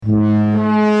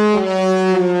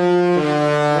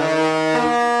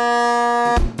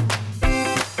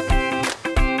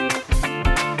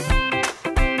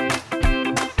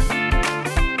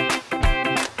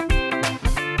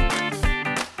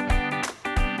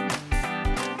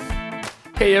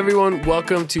Hey everyone,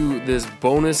 welcome to this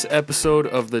bonus episode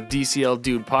of the DCL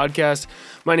Dude podcast.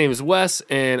 My name is Wes,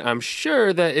 and I'm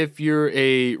sure that if you're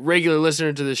a regular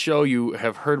listener to the show, you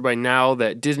have heard by now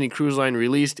that Disney Cruise Line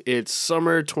released its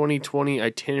summer 2020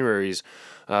 itineraries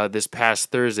this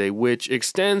past Thursday, which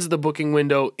extends the booking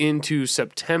window into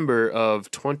September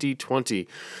of 2020.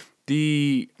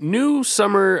 The new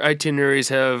summer itineraries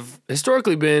have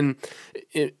historically been,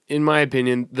 in my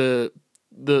opinion, the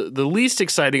least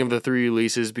exciting of the three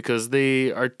releases because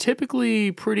they are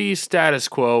typically pretty status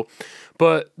quo,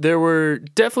 but there were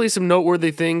definitely some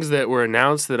noteworthy things that were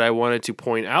announced that I wanted to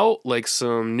point out, like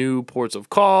some new ports of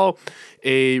call,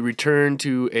 a return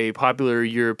to a popular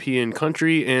European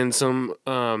country, and some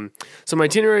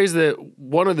itineraries that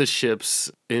one of the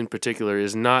ships in particular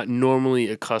is not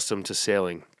normally accustomed to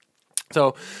sailing.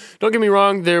 So don't get me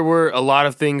wrong, there were a lot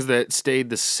of things that stayed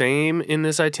the same in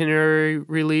this itinerary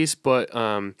release, but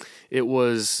it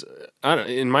was,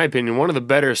 in my opinion, one of the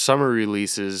better summer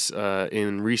releases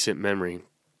in recent memory.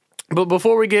 But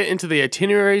before we get into the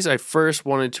itineraries, I first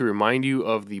wanted to remind you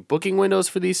of the booking windows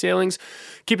for these sailings.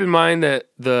 Keep in mind that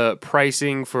the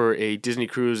pricing for a Disney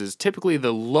cruise is typically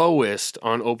the lowest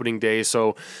on opening day,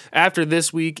 so after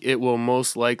this week, it will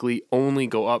most likely only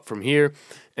go up from here.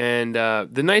 And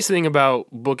the nice thing about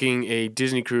booking a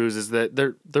Disney cruise is that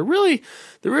they're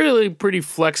really pretty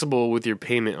flexible with your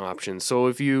payment options. So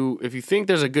if you think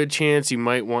there's a good chance you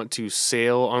might want to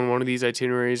sail on one of these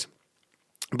itineraries,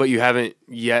 but you haven't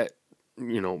yet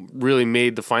really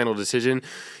made the final decision,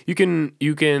 you can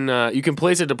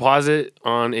place a deposit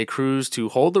on a cruise to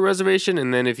hold the reservation,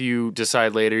 and then if you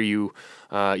decide later you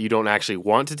don't actually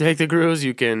want to take the cruise,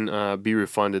 you can be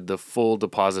refunded the full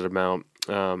deposit amount.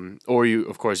 Or you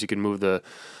can move the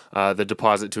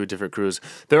deposit to a different cruise.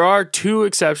 There are two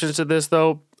exceptions to this,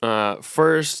 though.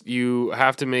 First, you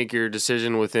have to make your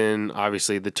decision within,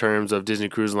 obviously, the terms of Disney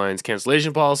Cruise Line's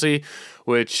cancellation policy,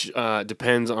 which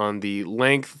depends on the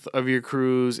length of your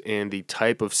cruise and the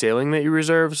type of sailing that you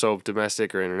reserve. So,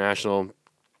 domestic or international.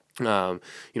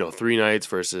 3 nights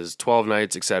versus 12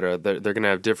 nights, etc. They're going to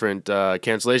have different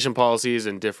cancellation policies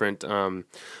and different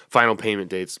final payment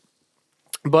dates.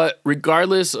 But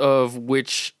regardless of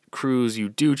which cruise you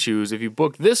do choose, if you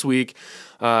book this week,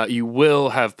 you will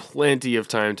have plenty of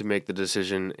time to make the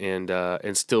decision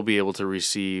and still be able to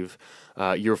receive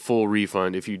your full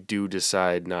refund if you do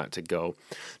decide not to go.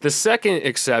 The second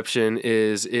exception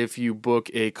is if you book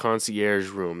a concierge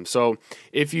room. So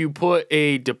if you put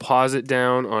a deposit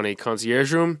down on a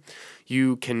concierge room,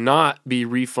 you cannot be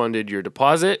refunded your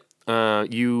deposit.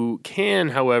 You can,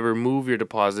 however, move your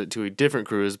deposit to a different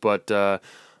cruise, but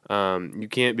you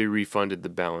can't be refunded the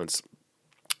balance.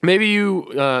 Maybe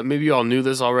you all knew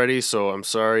this already, so I'm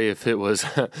sorry if it was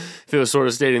sort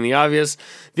of stating the obvious.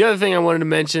 The other thing I wanted to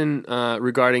mention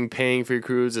regarding paying for your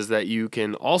cruise is that you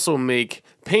can also make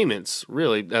payments,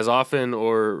 really, as often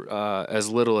or as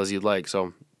little as you'd like.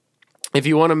 So if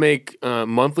you want to make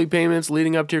monthly payments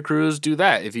leading up to your cruise, do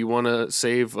that. If you want to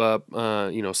save up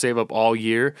all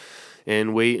year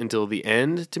and wait until the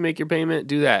end to make your payment,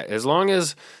 do that. As long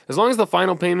as the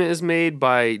final payment is made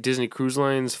by Disney Cruise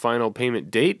Line's final payment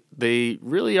date, they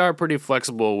really are pretty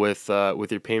flexible with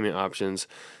your payment options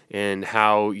and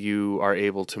how you are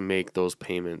able to make those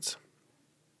payments.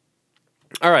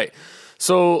 All right.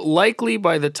 So likely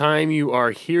by the time you are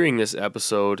hearing this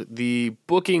episode, the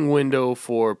booking window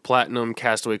for Platinum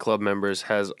Castaway Club members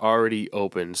has already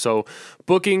opened. So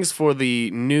bookings for the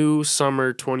new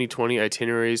summer 2020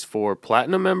 itineraries for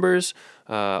Platinum members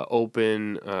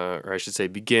begin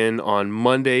on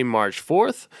Monday, March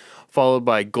 4th, followed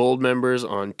by Gold members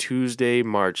on Tuesday,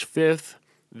 March 5th.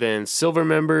 Then Silver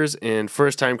members and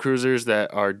first-time cruisers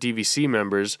that are DVC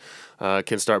members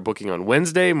can start booking on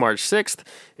Wednesday, March 6th.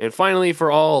 And finally, for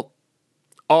all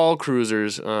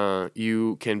cruisers,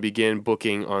 you can begin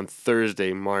booking on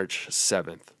Thursday, March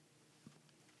 7th.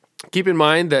 Keep in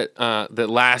mind that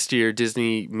last year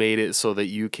Disney made it so that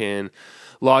you can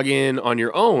log in on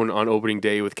your own on opening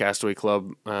day with Castaway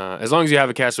Club, as long as you have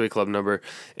a Castaway Club number,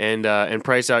 and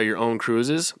price out your own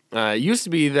cruises. It used to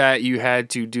be that you had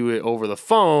to do it over the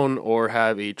phone or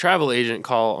have a travel agent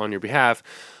call on your behalf.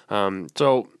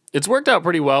 So it's worked out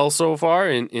pretty well so far,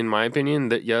 in my opinion.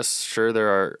 That yes, sure,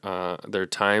 there are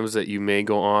times that you may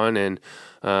go on and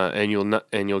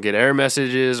you'll get error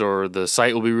messages, or the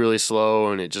site will be really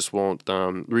slow and it just won't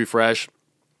refresh.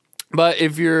 But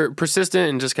if you're persistent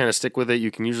and just kind of stick with it,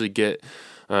 you can usually get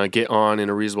on in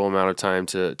a reasonable amount of time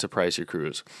to price your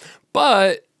cruise.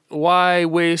 But why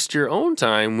waste your own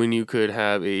time when you could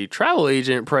have a travel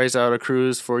agent price out a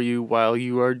cruise for you while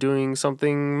you are doing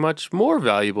something much more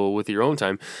valuable with your own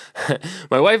time?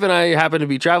 My wife and I happen to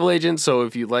be travel agents, so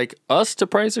if you'd like us to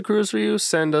price a cruise for you,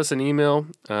 send us an email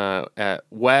at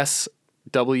Wes,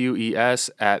 WES,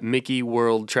 at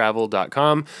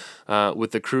mickeyworldtravel.com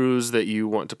with the cruise that you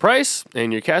want to price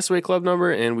and your Castaway Club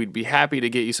number, and we'd be happy to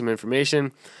get you some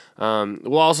information.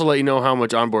 We'll also let you know how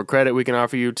much onboard credit we can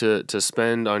offer you to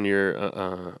spend on your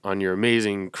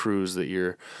amazing cruise that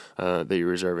you're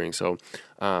reserving. So,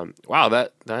 wow,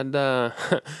 that that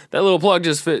little plug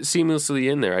just fit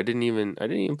seamlessly in there. I didn't even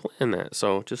plan that.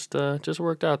 So just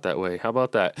worked out that way. How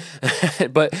about that?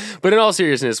 but in all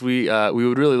seriousness, we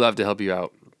would really love to help you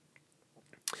out.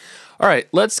 All right,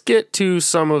 let's get to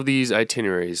some of these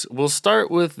itineraries. We'll start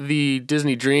with the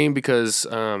Disney Dream because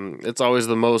it's always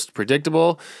the most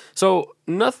predictable. So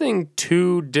nothing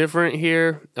too different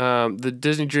here. The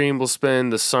Disney Dream will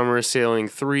spend the summer sailing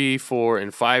 3, 4,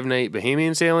 and 5-night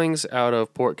Bahamian sailings out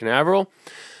of Port Canaveral.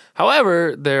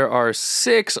 However, there are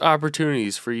 6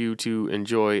 opportunities for you to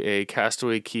enjoy a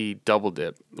Castaway Cay double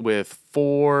dip with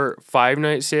 4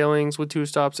 5-night sailings with 2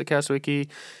 stops at Castaway Cay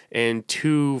and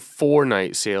 2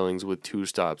 4-night sailings with 2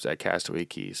 stops at Castaway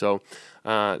Cay. So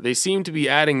they seem to be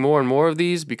adding more and more of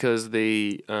these because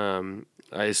they, I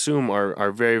assume,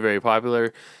 are very, very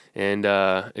popular. And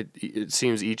it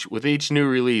seems with each new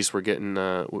release, we're getting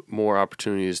more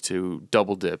opportunities to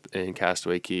double dip in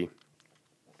Castaway Cay.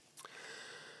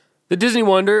 The Disney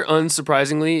Wonder,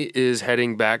 unsurprisingly, is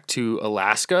heading back to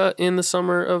Alaska in the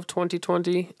summer of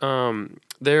 2020.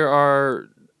 There are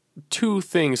 2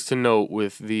 things to note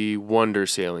with the Wonder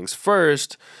sailings.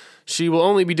 First, she will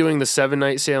only be doing the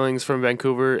 7-night sailings from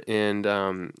Vancouver and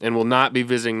will not be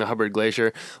visiting the Hubbard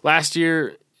Glacier. Last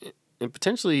year, and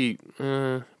potentially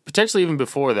even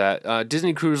before that,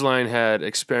 Disney Cruise Line had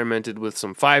experimented with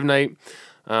some 5-night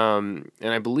and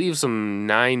I believe some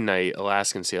 9-night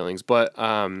Alaskan sailings, but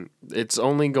it's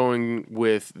only going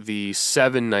with the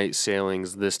 7-night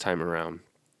sailings this time around.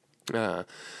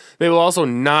 They will also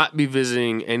not be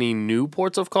visiting any new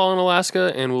ports of call in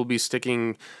Alaska and will be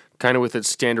sticking kind of with its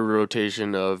standard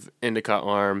rotation of Endicott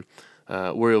Arm,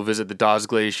 where you'll visit the Dawes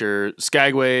Glacier,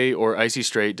 Skagway, or Icy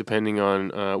Strait, depending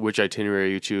on which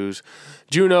itinerary you choose,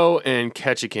 Juneau, and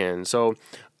Ketchikan. So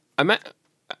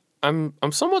I'm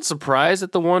somewhat surprised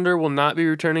that the Wonder will not be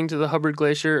returning to the Hubbard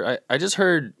Glacier. I just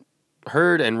heard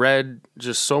and read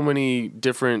just so many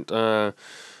different, so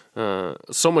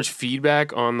much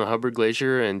feedback on the Hubbard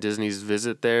Glacier and Disney's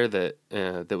visit there that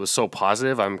was so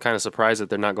positive. I'm kind of surprised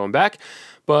that they're not going back,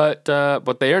 but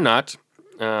they are not.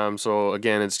 So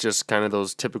again, it's just kind of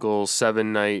those typical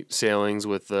 7-night sailings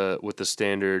with the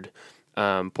standard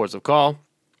ports of call.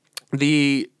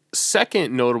 The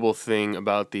second notable thing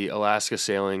about the Alaska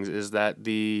sailings is that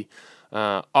the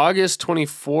August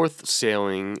 24th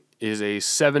sailing is a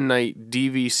 7-night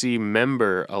DVC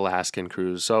member Alaskan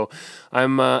cruise. So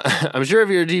I'm sure if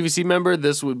you're a DVC member,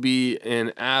 this would be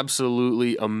an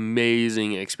absolutely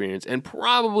amazing experience and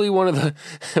probably one of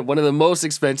the most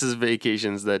expensive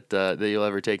vacations that you'll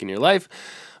ever take in your life.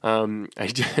 When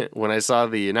I saw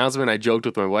the announcement, I joked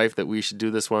with my wife that we should do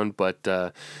this one,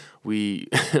 but we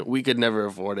could never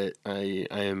afford it. I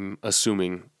am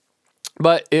assuming.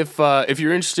 But if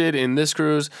you're interested in this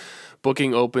cruise,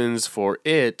 booking opens for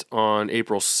it on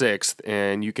April 6th,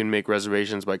 and you can make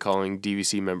reservations by calling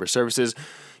DVC Member Services.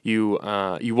 You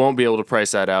won't be able to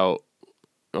price that out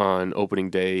on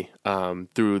opening day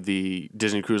through the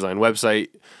Disney Cruise Line website.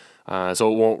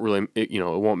 So it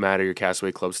won't matter your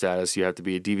Castaway Club status. You have to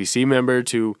be a DVC member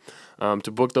to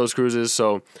book those cruises.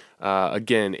 So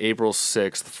again, April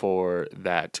 6th for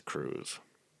that cruise.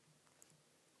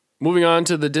 Moving on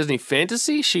to the Disney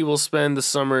Fantasy, she will spend the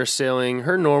summer sailing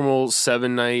her normal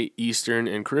 7-night Eastern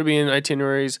and Caribbean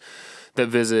itineraries that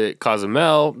visit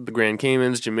Cozumel, the Grand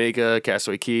Caymans, Jamaica,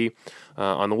 Castaway Cay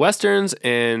on the westerns,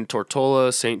 and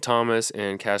Tortola, St. Thomas,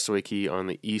 and Castaway Cay on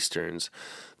the easterns.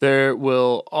 There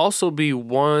will also be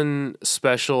one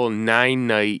special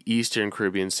 9-night Eastern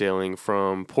Caribbean sailing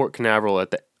from Port Canaveral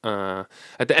at the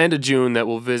end of June that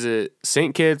will visit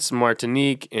St. Kitts,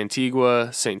 Martinique,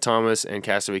 Antigua, St. Thomas, and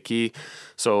Castaway Cay.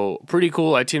 So pretty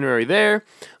cool itinerary there.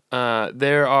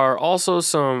 There are also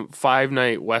some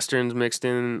 5-night westerns mixed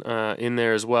in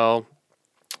there as well.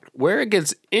 Where it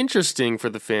gets interesting for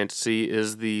the Fantasy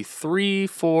is the 3,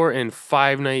 4, and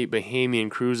 5-night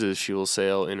Bahamian cruises she will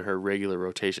sail in her regular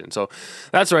rotation. So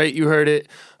that's right, you heard it.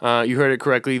 You heard it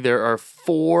correctly. There are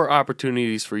 4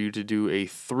 opportunities for you to do a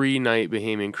 3-night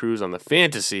Bahamian cruise on the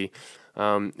Fantasy.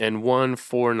 and one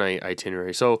 4-night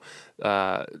itinerary. So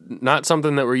not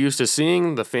something that we're used to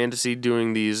seeing. The Fantasy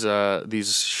doing these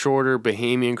shorter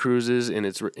Bahamian cruises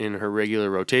in her regular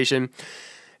rotation.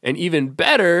 And even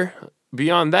better,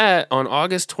 beyond that, on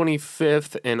August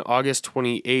 25th and August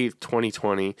 28th,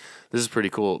 2020, this is pretty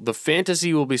cool. The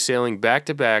Fantasy will be sailing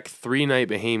back-to-back 3-night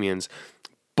Bahamians,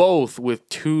 both with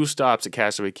 2 stops at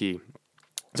Castaway Cay.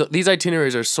 So these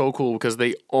itineraries are so cool because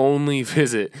they only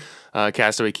visit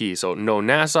Castaway Cay. So no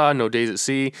Nassau, no days at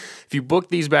sea. If you book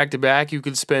these back to back, you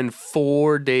could spend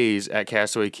 4 days at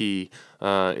Castaway Cay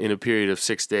in a period of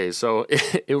 6 days. So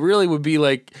it really would be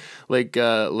like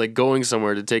going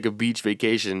somewhere to take a beach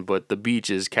vacation, but the beach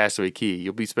is Castaway Cay.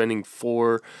 You'll be spending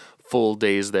 4 full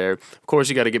days there. Of course,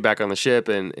 you got to get back on the ship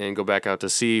and go back out to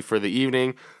sea for the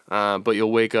evening, but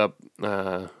you'll wake up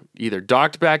either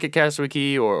docked back at Castaway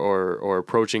Cay or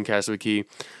approaching Castaway Cay.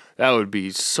 That would be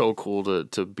so cool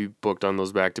to be booked on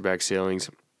those back-to-back sailings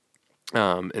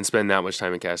and spend that much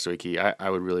time in Castaway Cay. I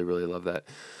would really, really love that.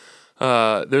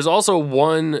 There's also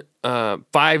one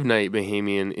 5-night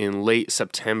Bahamian in late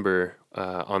September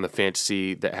on the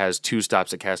Fantasy that has 2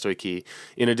 stops at Castaway Cay,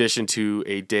 in addition to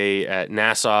a day at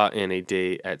Nassau and a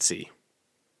day at sea.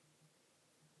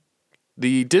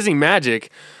 The Disney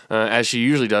Magic, as she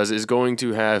usually does, is going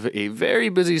to have a very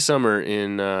busy summer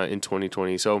in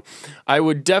 2020. So I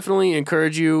would definitely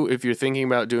encourage you, if you're thinking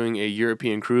about doing a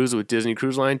European cruise with Disney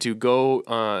Cruise Line, to go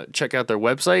check out their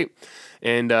website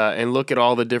and look at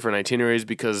all the different itineraries,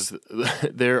 because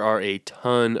there are a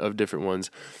ton of different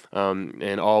ones,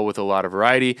 and all with a lot of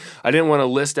variety. I didn't want to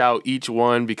list out each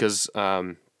one because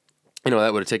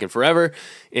that would have taken forever,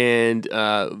 and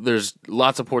there's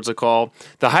lots of ports of call.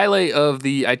 The highlight of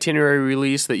the itinerary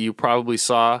release that you probably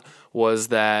saw was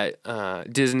that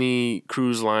Disney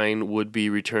Cruise Line would be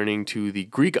returning to the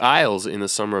Greek Isles in the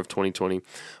summer of 2020.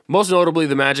 Most notably,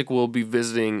 the Magic will be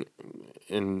visiting,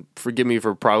 and forgive me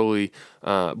for probably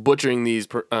butchering these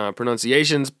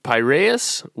pronunciations,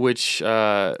 Piraeus, which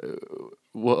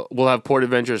will have port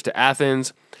adventures to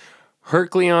Athens,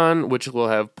 Heracleion, which will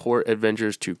have port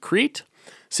adventures to Crete,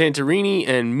 Santorini,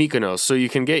 and Mykonos. So you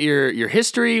can get your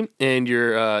history and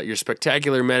your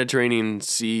spectacular Mediterranean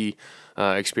Sea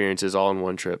experiences all in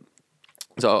one trip.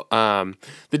 So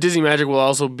the Disney Magic will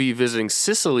also be visiting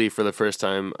Sicily for the first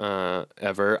time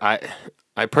ever.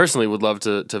 I personally would love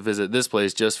to visit this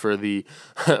place just for the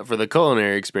for the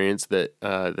culinary experience that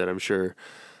I'm sure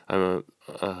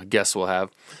guests will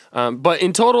have. But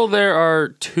in total, there are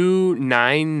 2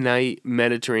 9-night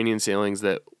Mediterranean sailings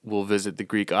that will visit the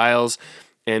Greek Isles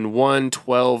and 1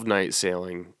 12-night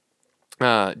sailing.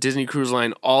 Disney Cruise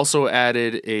Line also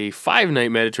added a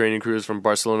 5-night Mediterranean cruise from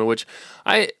Barcelona, which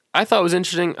I thought was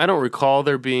interesting. I don't recall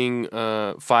there being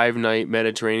 5-night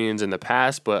Mediterraneans in the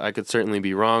past, but I could certainly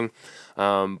be wrong.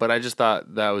 But I just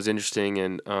thought that was interesting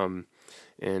and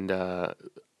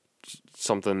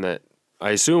something that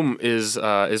I assume is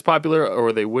popular,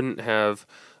 or they wouldn't have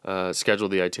scheduled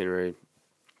the itinerary.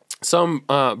 Some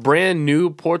brand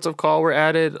new ports of call were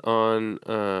added on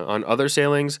other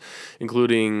sailings,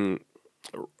 including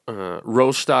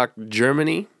Rostock,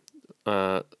 Germany,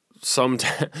 some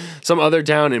other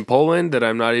town in Poland that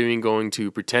I'm not even going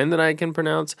to pretend that I can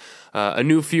pronounce, a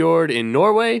new fjord in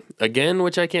Norway, again,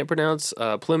 which I can't pronounce,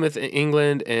 Plymouth,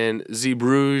 England, and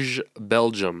Zeebrugge,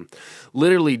 Belgium.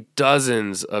 Literally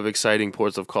dozens of exciting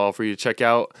ports of call for you to check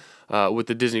out with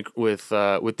Disney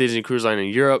Cruise Line in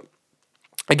Europe.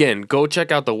 Again, go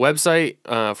check out the website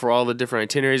for all the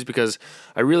different itineraries, because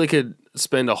I really could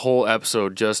spend a whole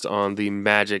episode just on the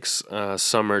Magic's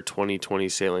summer 2020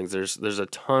 sailings. There's a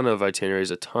ton of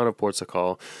itineraries, a ton of ports of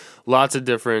call, lots of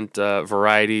different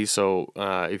varieties. So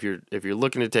if you're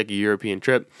looking to take a European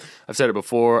trip, I've said it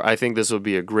before, I think this would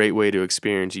be a great way to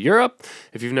experience Europe.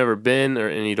 If you've never been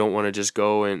and you don't want to just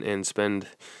go and spend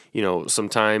some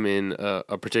time in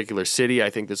a particular city, I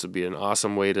think this would be an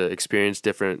awesome way to experience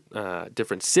different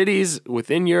cities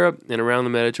within Europe and around the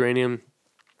Mediterranean.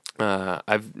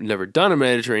 I've never done a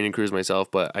Mediterranean cruise myself,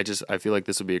 but I feel like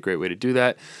this would be a great way to do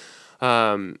that.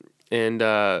 My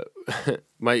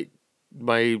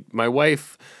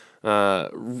wife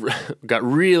got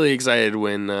really excited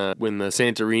when the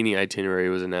Santorini itinerary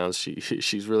was announced.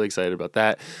 She's really excited about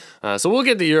that. So we'll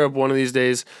get to Europe one of these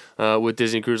days with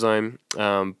Disney Cruise Line,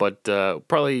 but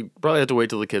probably have to wait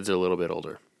till the kids are a little bit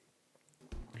older.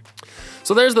 So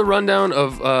So there's the rundown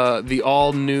of the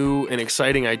all new and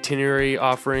exciting itinerary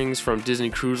offerings from Disney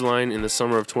Cruise Line in the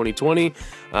summer of 2020.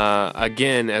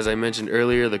 Again, as I mentioned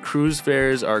earlier, the cruise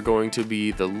fares are going to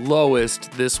be the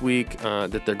lowest this week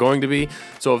that they're going to be.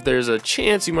 So if there's a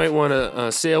chance you might want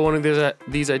to sail one of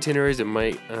these itineraries, it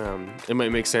might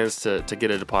make sense to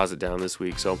get a deposit down this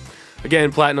week. So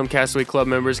again, Platinum Castaway Club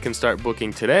members can start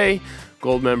booking today.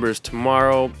 Gold members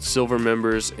tomorrow, silver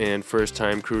members and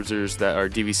first-time cruisers that are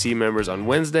DVC members on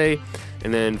Wednesday,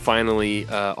 and then finally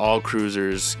all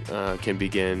cruisers can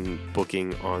begin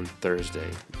booking on Thursday.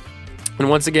 And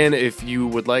once again, if you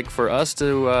would like for us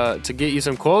to get you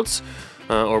some quotes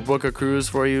or book a cruise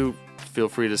for you, feel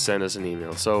free to send us an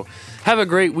email. So have a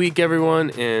great week,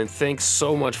 everyone, and thanks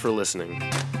so much for listening.